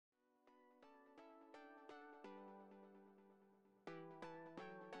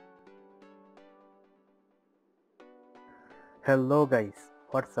Hello guys,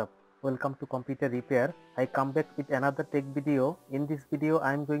 what's up? Welcome to Computer Repair. I come back with another tech video. In this video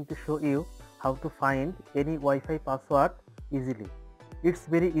I am going to show you how to find any Wi-Fi password easily. It's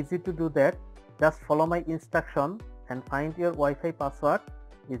very easy to do that. Just follow my instruction and find your Wi-Fi password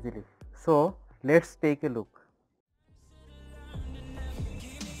easily. So let's take a look.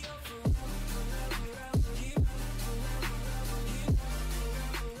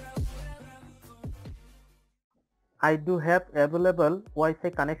 I do have available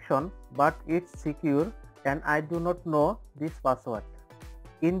Wi-Fi connection, but it's secure and I do not know this password.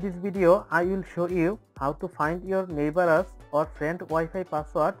 In this video, I will show you how to find your neighbor's or friend Wi-Fi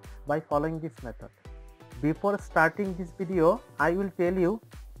password by following this method. Before starting this video, I will tell you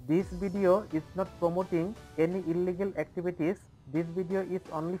this video is not promoting any illegal activities. This video is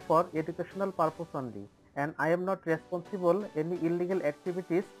only for educational purpose only, and I am not responsible any illegal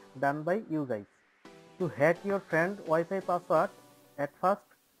activities done by you guys. To hack your friend Wi-Fi password, at first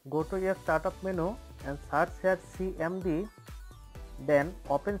go to your startup menu and search here CMD, then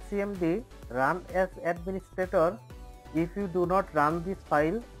open CMD, run as administrator. If you do not run this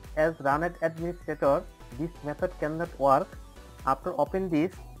file as run as administrator, this method cannot work. After open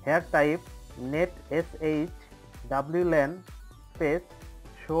this, here type netsh wlan space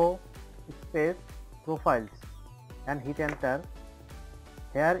show space profiles and hit enter.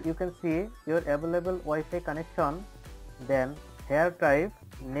 Here you can see your available Wi-Fi connection. Then here type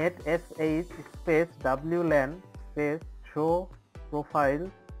netsh space wlan space show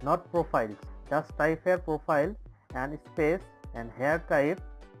profile, not profiles. Just type here profile and space, and here type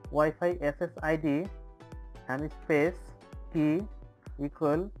Wi-Fi SSID and space key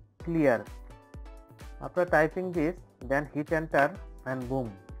equal clear. After typing this, then hit enter and boom.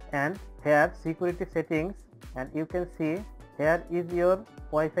 And here security settings, and you can see here is your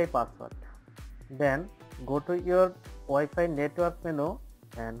Wi-Fi password. Then go to your Wi-Fi network menu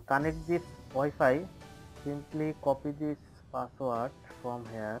and connect this Wi-Fi. Simply copy this password from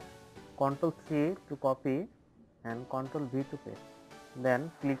here, Ctrl C to copy and Ctrl V to paste. Then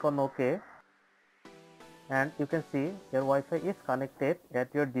click on OK, and you can see your Wi-Fi is connected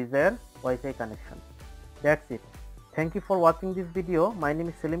at your desired Wi-Fi connection. That's it. Thank you for watching this video. My name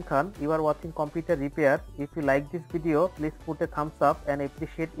is Selim Khan. You are watching Computer Repair. If you like this video, please put a thumbs up and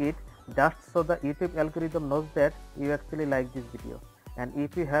appreciate it, just so the YouTube algorithm knows that you actually like this video. And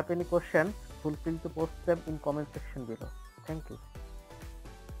if you have any questions, feel free to post them in comment section below. Thank you.